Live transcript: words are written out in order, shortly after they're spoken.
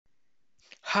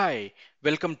Hi,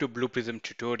 welcome to Blue Prism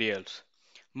tutorials.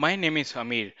 My name is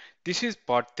Amir. This is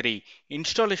part 3,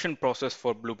 installation process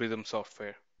for Blue Prism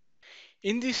software.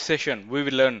 In this session, we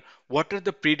will learn what are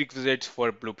the prerequisites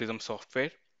for Blue Prism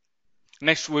software.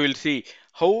 Next, we will see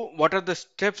what are the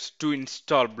steps to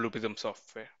install Blue Prism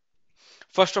software.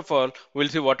 First of all, we'll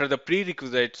see what are the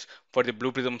prerequisites for the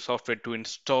Blue Prism software to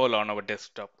install on our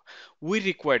desktop. We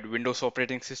require Windows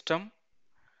operating system,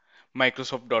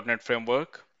 Microsoft .NET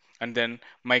Framework, and then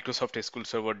Microsoft SQL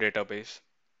Server database.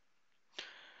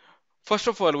 First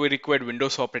of all, we require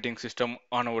Windows operating system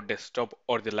on our desktop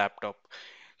or the laptop.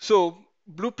 So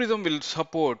Blue Prism will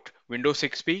support Windows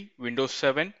XP, Windows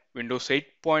 7, Windows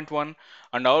 8.1,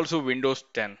 and also Windows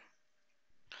 10.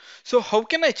 So how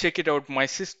can I check it out my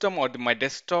system or my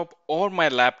desktop or my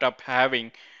laptop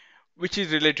having which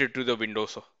is related to the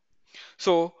Windows?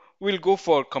 So we'll go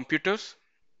for computers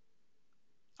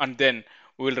and then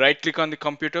we'll right click on the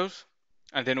computers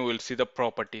and then we'll see the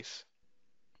properties.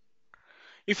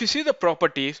 If you see the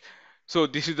properties, so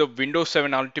this is the Windows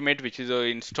 7 Ultimate which is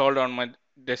installed on my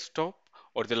desktop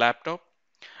or the laptop,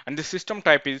 and the system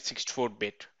type is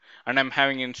 64-bit, and I'm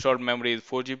having installed memory is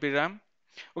 4 GB RAM.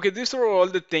 Okay, these are all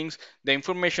the things, the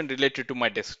information related to my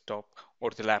desktop or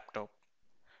the laptop.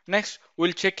 Next,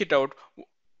 we'll check it out.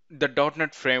 The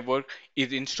 .NET framework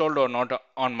is installed or not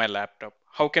on my laptop.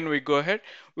 How can we go ahead?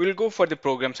 We'll go for the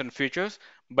programs and features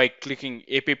by clicking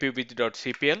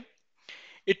appwith.cpl.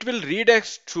 It will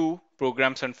redirect to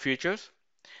programs and features.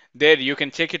 There you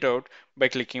can check it out by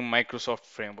clicking Microsoft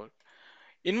Framework.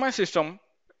 In my system,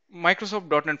 Microsoft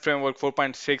 .NET Framework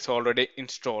 4.6 already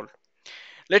installed.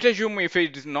 Let's assume if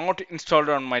it is not installed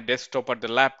on my desktop or the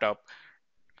laptop,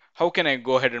 how can I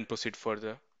go ahead and proceed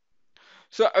further?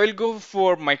 So I will go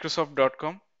for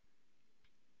Microsoft.com.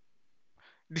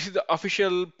 This is the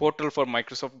official portal for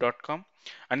Microsoft.com,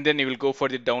 and then you will go for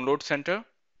the download center.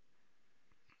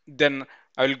 Then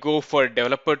I will go for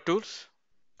developer tools.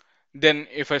 Then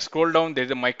if I scroll down,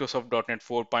 there's a Microsoft .NET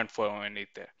 4.4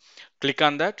 underneath there. Click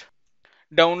on that.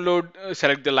 Download,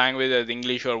 select the language as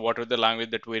English or whatever the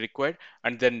language that we require,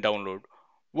 and then download.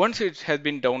 Once it has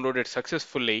been downloaded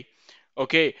successfully,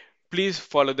 okay, please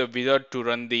follow the wizard to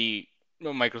run the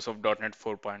Microsoft .NET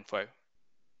 4.5.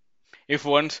 If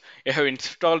once you have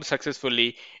installed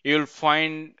successfully, you will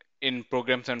find in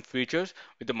programs and features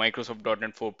with the Microsoft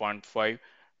 .NET 4.5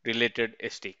 related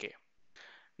SDK.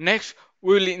 Next,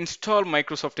 we will install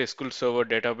Microsoft SQL Server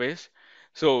database.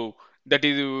 So that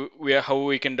is how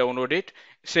we can download it.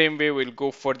 Same way, we'll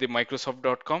go for the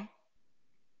Microsoft.com.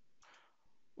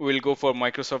 We'll go for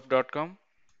Microsoft.com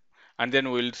and then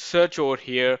we'll search over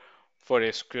here for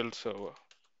SQL Server.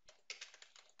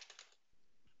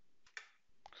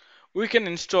 We can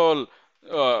install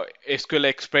SQL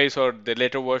Express or the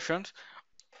later versions.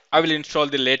 I will install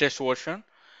the latest version.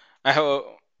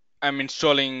 I'm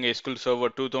installing SQL Server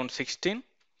 2016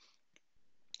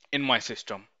 in my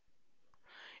system.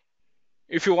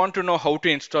 If you want to know how to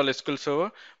install SQL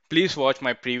Server, please watch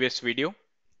my previous video.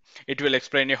 It will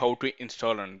explain you how to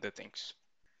install and the things.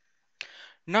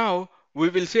 Now we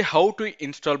will see how to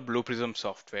install Blue Prism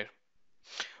software.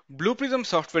 Blue Prism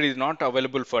software is not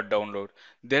available for download.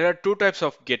 There are two types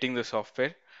of getting the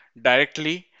software.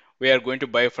 Directly, we are going to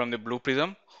buy from the Blue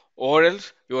Prism, or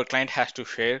else your client has to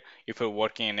share if you're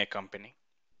working in a company.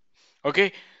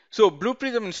 Okay, so Blue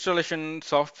Prism installation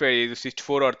software is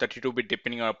 64 or 32-bit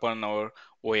depending upon our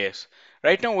OS.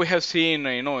 Right now we have seen,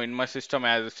 in my system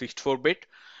as 64-bit.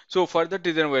 So for that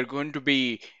reason, we're going to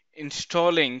be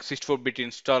installing 64-bit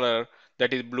installer,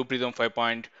 that is Blue Prism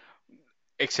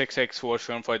 5.xxx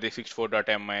version for the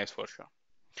 64.mis version.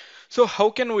 So how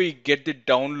can we get the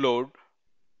download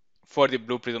for the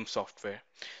Blue Prism software?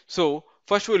 So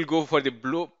first we'll go for the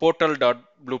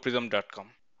portal.blueprism.com.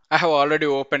 I have already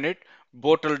opened it,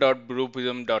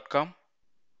 portal.blueprism.com.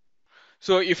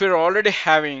 So if you're already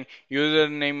having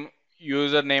username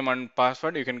and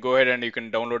password, you can go ahead and you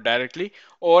can download directly,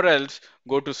 or else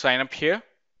go to sign up here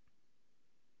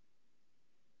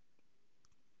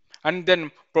and then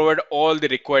provide all the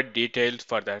required details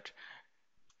for that.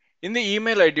 In the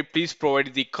email ID, please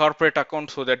provide the corporate account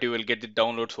so that you will get the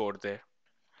downloads over there.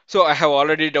 So I have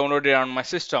already downloaded on my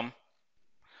system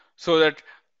so that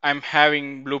I'm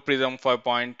having Blue Prism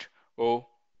 5.0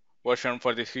 version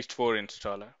for the 64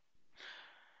 installer.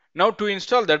 Now to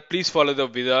install that, please follow the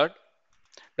wizard.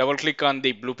 Double click on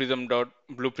the Blue Prism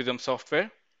software.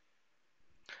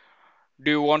 Do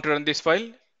you want to run this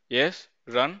file? Yes,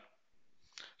 run.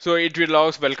 So it will allow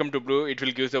us welcome to Blue. It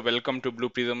will give the welcome to Blue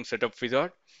Prism setup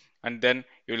wizard, and then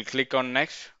you will click on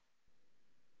next.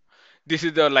 This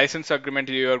is the license agreement.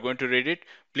 You are going to read it.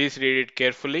 Please read it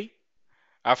carefully.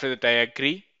 After that, I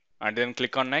agree and then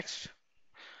click on next.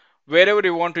 Wherever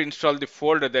you want to install the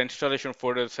folder, the installation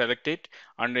folder, select it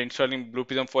and installing Blue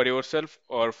Prism for yourself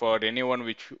or for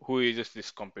anyone who uses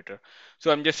this computer.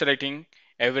 So I'm just selecting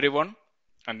everyone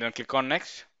and then click on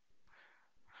next.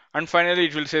 And finally,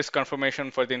 it will say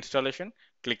confirmation for the installation.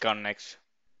 Click on next.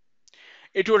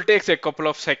 It will take a couple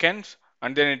of seconds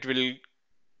and then it will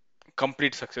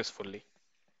complete successfully.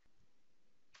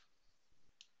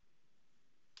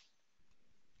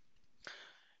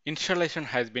 Installation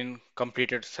has been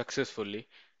completed successfully.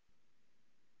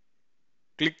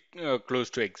 Click close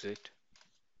to exit.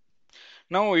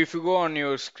 Now, if you go on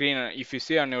your screen, if you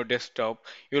see on your desktop,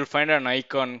 you will find an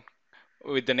icon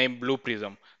with the name Blue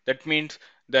Prism. That means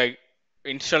the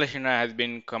installation has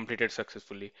been completed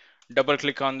successfully. Double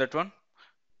click on that one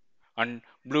and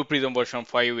Blue Prism version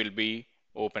 5 will be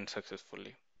opened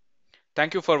successfully.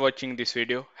 Thank you for watching this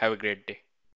video. Have a great day.